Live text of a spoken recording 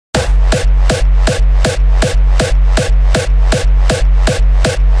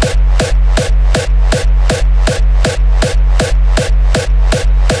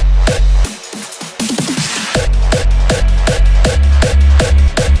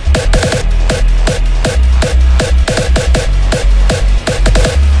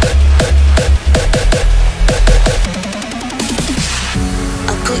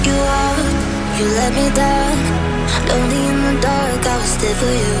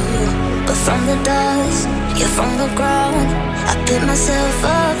but from the dust, you're from the ground. I pick myself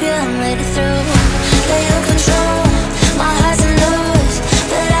up, yeah, I made it through. Let you control my highs and lows,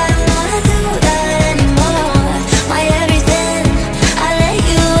 but I don't wanna do that anymore. My everything, I let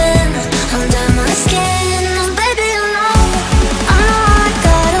you in under my skin. Baby, I know I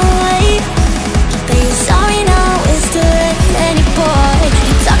gotta wait, but you're sorry now, it's too late. Any boy,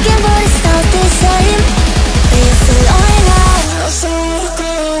 you're talking but it's not the same. But you're still lying out.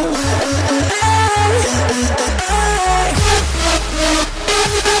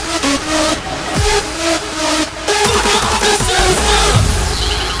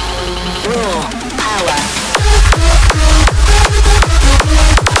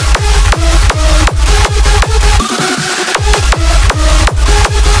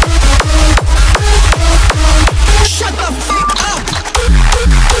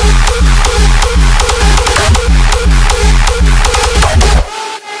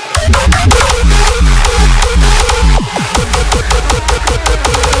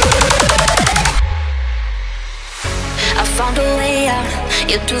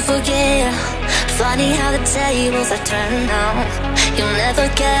 You do forget. Funny how the tables are turned now. You'll never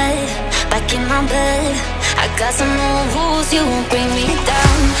get back in my bed. I got some more rules, you won't bring me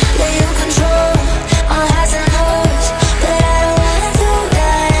down. Let you control my highs and